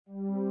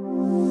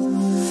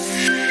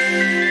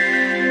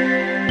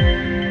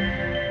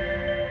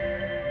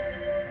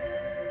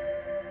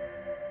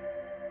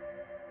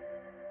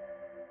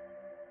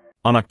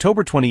On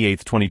October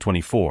 28,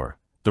 2024,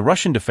 the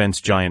Russian defense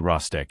giant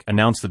Rostec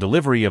announced the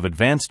delivery of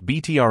advanced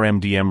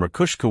BTR-MDM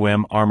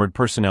Rakushka-M armored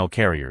personnel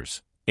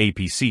carriers,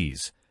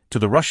 APCs, to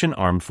the Russian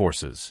armed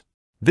forces.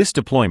 This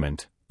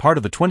deployment, part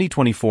of the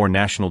 2024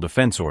 National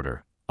Defense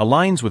Order,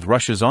 aligns with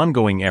Russia's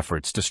ongoing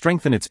efforts to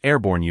strengthen its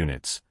airborne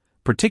units,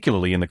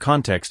 particularly in the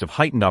context of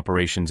heightened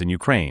operations in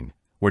Ukraine,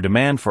 where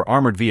demand for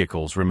armored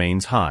vehicles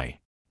remains high.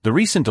 The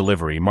recent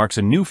delivery marks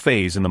a new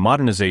phase in the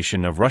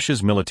modernization of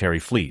Russia's military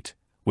fleet,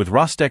 with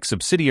Rostec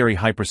subsidiary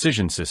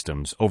high-precision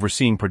systems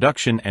overseeing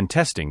production and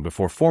testing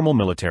before formal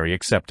military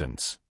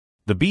acceptance.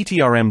 The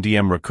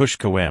BTR-MDM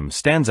Rakushka-M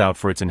stands out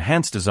for its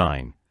enhanced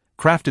design,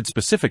 crafted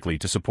specifically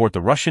to support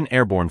the Russian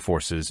airborne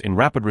forces in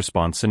rapid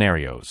response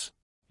scenarios.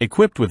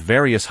 Equipped with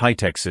various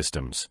high-tech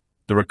systems,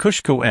 the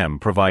Rakushka-M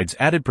provides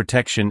added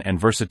protection and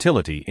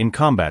versatility in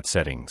combat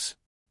settings.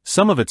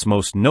 Some of its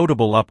most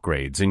notable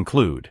upgrades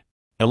include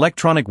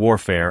electronic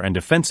warfare and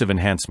defensive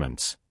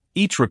enhancements.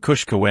 Each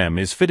Rakushka-M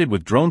is fitted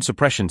with drone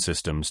suppression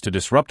systems to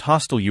disrupt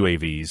hostile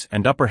UAVs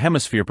and upper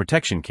hemisphere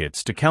protection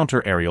kits to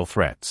counter aerial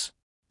threats.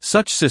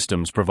 Such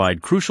systems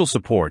provide crucial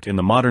support in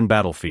the modern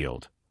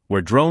battlefield,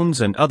 where drones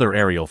and other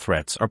aerial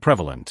threats are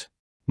prevalent.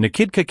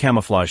 Nakidka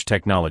camouflage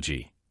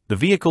technology. The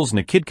vehicle's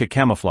Nakidka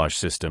camouflage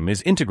system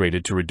is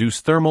integrated to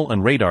reduce thermal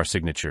and radar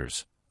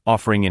signatures,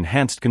 offering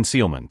enhanced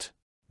concealment.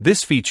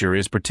 This feature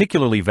is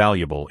particularly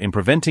valuable in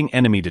preventing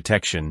enemy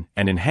detection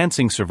and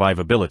enhancing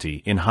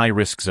survivability in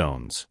high-risk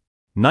zones.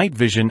 Night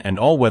vision and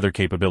all-weather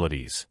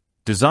capabilities.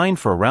 Designed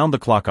for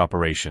around-the-clock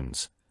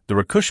operations, the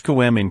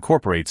Rakushka-M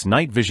incorporates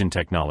night vision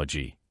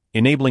technology,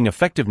 enabling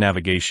effective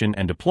navigation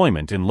and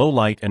deployment in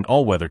low-light and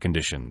all-weather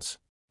conditions.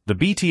 The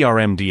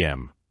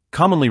BTR-MDM,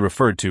 commonly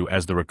referred to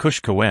as the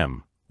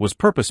Rakushka-M, was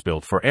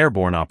purpose-built for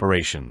airborne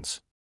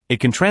operations. It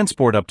can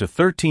transport up to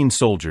 13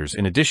 soldiers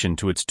in addition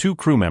to its 2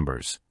 crew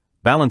members,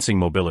 balancing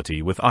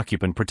mobility with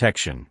occupant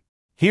protection.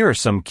 Here are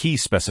some key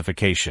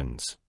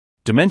specifications.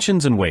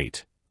 Dimensions and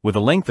weight. With a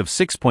length of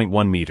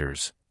 6.1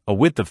 meters, a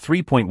width of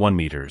 3.1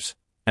 meters,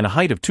 and a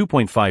height of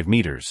 2.5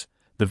 meters,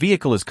 the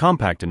vehicle is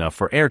compact enough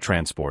for air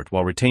transport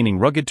while retaining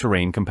rugged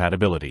terrain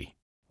compatibility.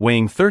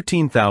 Weighing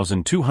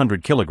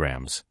 13,200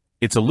 kilograms,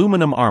 its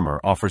aluminum armor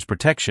offers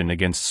protection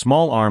against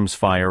small arms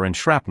fire and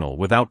shrapnel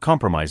without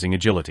compromising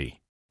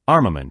agility.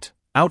 Armament.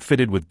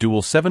 Outfitted with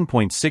dual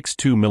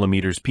 7.62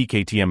 mm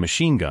PKTM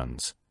machine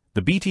guns,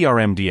 the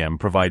BTR-MDM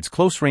provides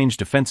close-range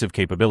defensive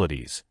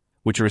capabilities,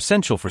 which are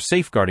essential for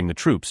safeguarding the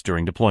troops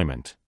during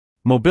deployment.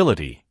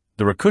 Mobility.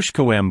 The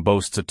Rakushka-M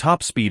boasts a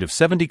top speed of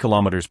 70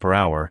 km per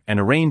hour and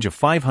a range of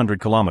 500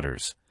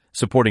 km,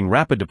 supporting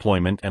rapid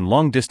deployment and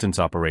long-distance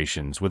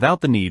operations without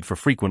the need for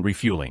frequent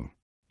refueling.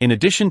 In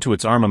addition to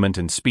its armament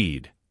and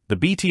speed, the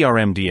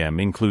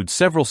BTR-MDM includes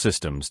several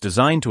systems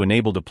designed to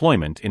enable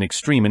deployment in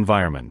extreme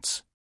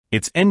environments.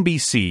 Its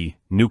NBC,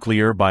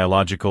 nuclear,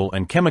 biological,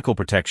 and chemical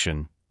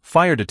protection,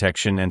 fire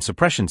detection and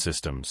suppression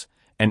systems,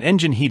 and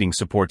engine heating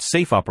support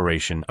safe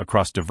operation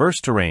across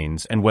diverse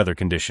terrains and weather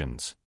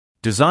conditions.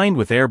 Designed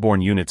with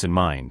airborne units in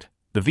mind,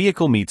 the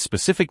vehicle meets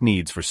specific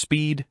needs for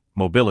speed,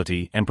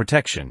 mobility, and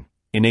protection,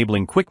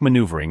 enabling quick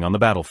maneuvering on the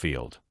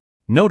battlefield.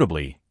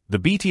 Notably, the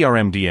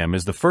BTR-MDM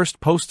is the first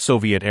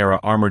post-Soviet-era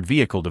armored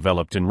vehicle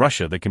developed in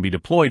Russia that can be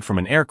deployed from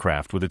an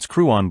aircraft with its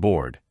crew on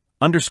board,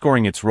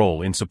 underscoring its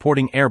role in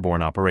supporting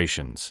airborne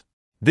operations.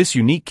 This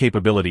unique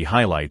capability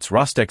highlights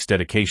Rostec's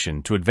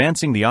dedication to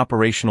advancing the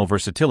operational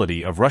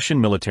versatility of Russian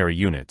military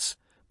units,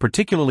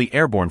 particularly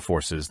airborne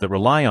forces that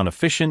rely on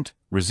efficient,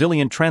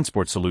 resilient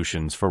transport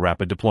solutions for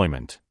rapid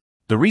deployment.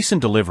 The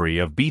recent delivery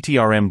of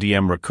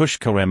BTR-MDM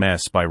Rakushka-M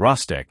by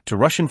Rostec to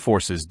Russian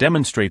forces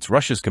demonstrates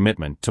Russia's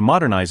commitment to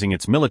modernizing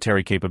its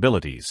military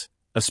capabilities,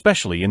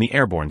 especially in the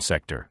airborne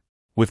sector.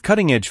 With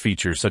cutting-edge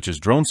features such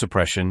as drone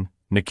suppression,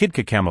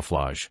 Nakidka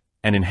camouflage,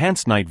 and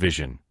enhanced night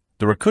vision,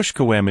 the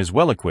Rakushka-M is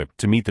well-equipped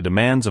to meet the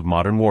demands of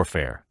modern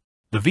warfare.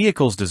 The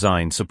vehicle's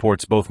design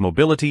supports both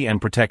mobility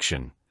and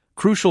protection,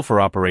 crucial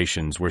for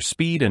operations where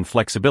speed and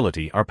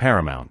flexibility are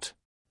paramount.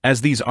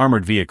 As these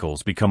armored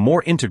vehicles become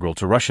more integral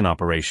to Russian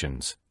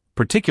operations,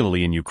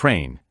 particularly in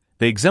Ukraine,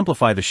 they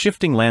exemplify the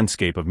shifting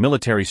landscape of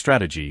military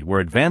strategy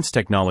where advanced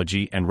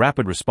technology and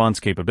rapid response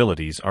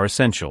capabilities are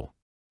essential.